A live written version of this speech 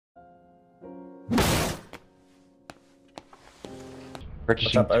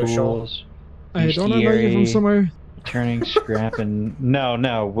Purchasing tools. Hey, don't I know you from somewhere? Turning scrap and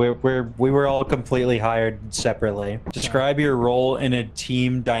no, we were all completely hired separately. Describe your role in a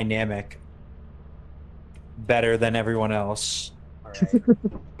team dynamic better than everyone else. All right,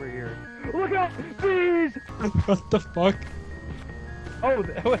 we're here. Look out, please! What the fuck? Oh,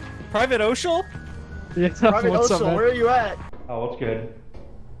 Private Oshel? Yeah, Private what's Oshel, up, man? where are you at? Oh, what's good?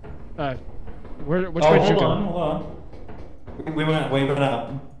 Which way did you go? Hold on. We went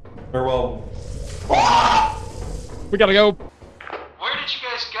up. Or well. We gotta go. Where did you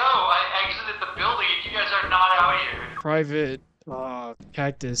guys go? I exited the building and you guys are not out here. Private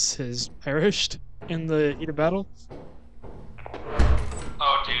Cactus has perished in the heat of battle.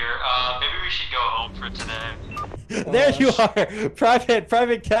 Oh dear, maybe we should go home for today. There you are!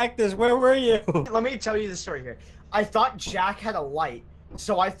 Private Cactus, where were you? Let me tell you the story here. I thought Jack had a light,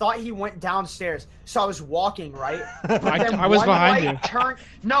 so I thought he went downstairs. So I was walking, right? But then I was one behind light you. Turned...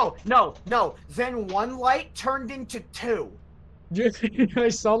 No. Then one light turned into two. I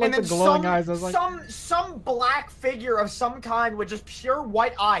saw like the glowing eyes. I was like, some black figure of some kind with just pure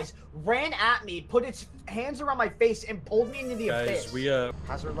white eyes ran at me, put its hands around my face, and pulled me into the abyss.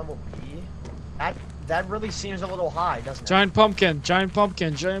 Hazard level B? That really seems a little high, doesn't it? giant pumpkin.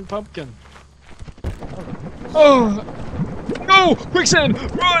 Oh no! Quicksand!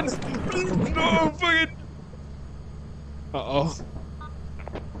 Run! No, fucking. Uh-oh.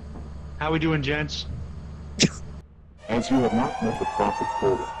 How we doing, gents? As you have not met the profit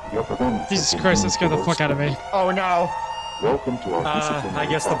quota, your performance. Jesus Christ, that scared the fuck out of me. Oh no. Welcome to our disciplinary I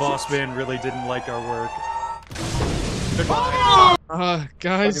guess the boss process. man really didn't like our work.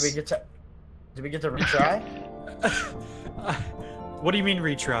 Guys. Did we get to retry? What do you mean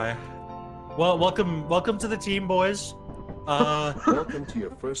retry? Well, welcome to the team, boys. Welcome to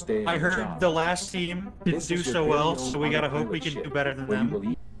your first day. I heard the last team didn't do so well, so we gotta hope we can do better than them.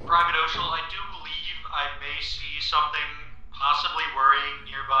 Private Oshel, I do believe I may see something possibly worrying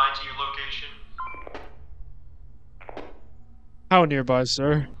nearby to your location. How nearby,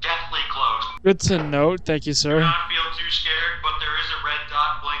 sir? Deathly close. Good to know. Thank you, Do sir. not feel too scared, but there is a red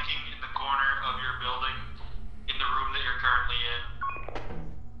dot blinking in the corner of your building, in the room that you're currently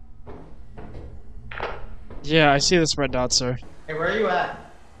in. Yeah, I see this red dot, sir. Hey, where are you at?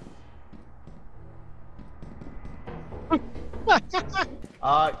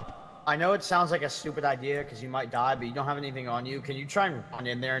 I know it sounds like a stupid idea because you might die, but you don't have anything on you. Can you try and run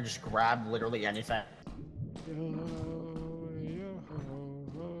in there and just grab literally anything?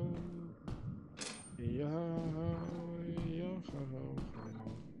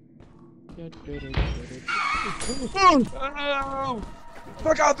 Oh!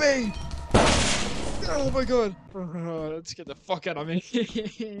 Fuck off me! Oh my god! Let's get the fuck out of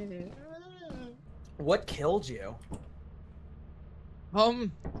me. What killed you?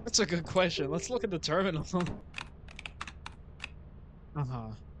 That's a good question. Let's look at the terminal.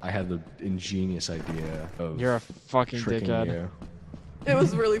 I had the ingenious idea of You're a fucking tricking dickhead. you. It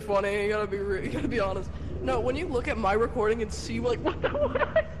was really funny. You gotta be honest. No, when you look at my recording and see like what the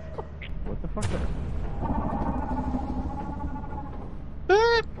What the fuck?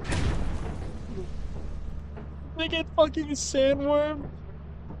 They get fucking sandworm.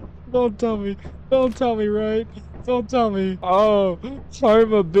 Don't tell me, right? Don't tell me. Oh,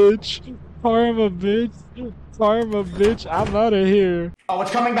 karma, bitch. I'm out of here. Oh,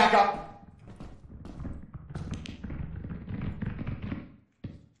 it's coming back up.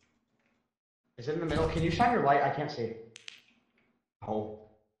 Is it in the middle? Can you shine your light? I can't see. Oh,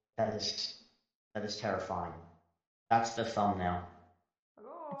 that is terrifying. That's the thumbnail.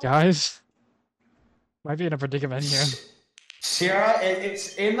 Guys, might be in a predicament here. Sierra,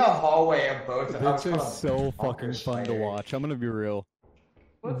 it's in the hallway of both of us. This is so fucking fun to watch. I'm gonna be real.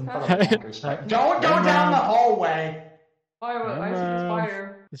 What's happening? Don't go down the hallway. Fire! I see this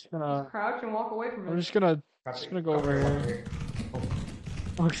fire. Just gonna. Crouch and walk away from it. I'm just gonna go over here.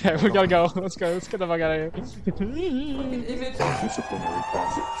 Okay, we gotta go. Let's go. Let's get the fuck out of here. Disciplinary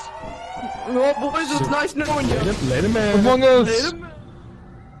process. No, boys, it's nice knowing you. Let him in. Among Us.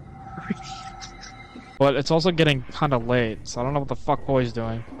 But it's also getting kind of late, so I don't know what the fuck boy's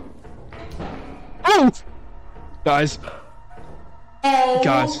doing. Oh! Guys. Oh,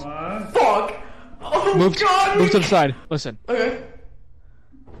 Guys. fuck! Oh, Move God! to the side. Listen. Okay.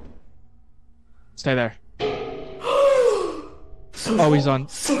 Stay there. Oh, he's on.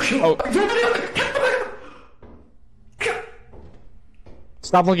 Oh.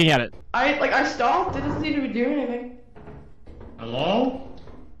 Stop looking at it. I stopped. It doesn't seem to be doing anything. Hello?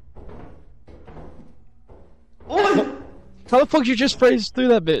 Oh! How the fuck you just phased through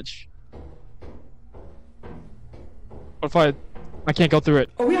that bitch? What if I I can't go through it.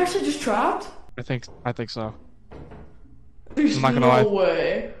 Are we actually just trapped? I think so. There's I'm not gonna no lie.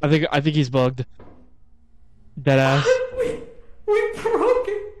 way. I think he's bugged. Deadass. we broke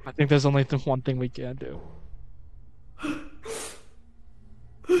it. I think there's only one thing we can do.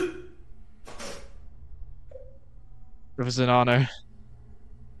 It was an honor.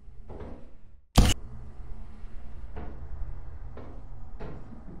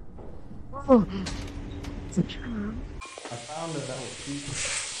 I found it. That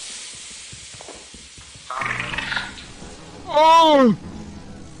was Oh!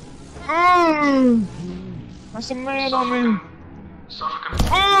 Oh! There's a man on me.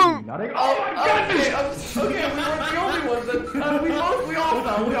 Oh! Oh my goodness! Okay, we weren't the only ones that we all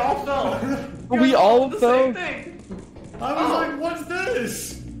fell. We all fell. We all the fell? Same thing. I was like, what's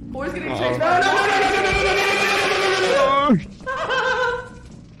this? Boys getting chased. No!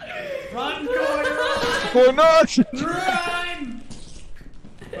 Run, Corey, run! Or not! Run!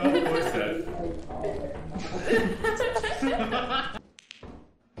 Oh, what's that?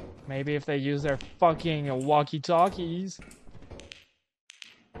 Maybe if they use their fucking walkie-talkies.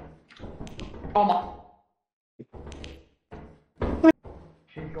 Oh my.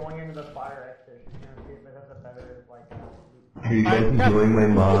 She's going into the fire exit. She's gonna see if it has a better, like, Are you guys enjoying my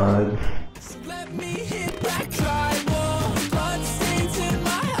mod?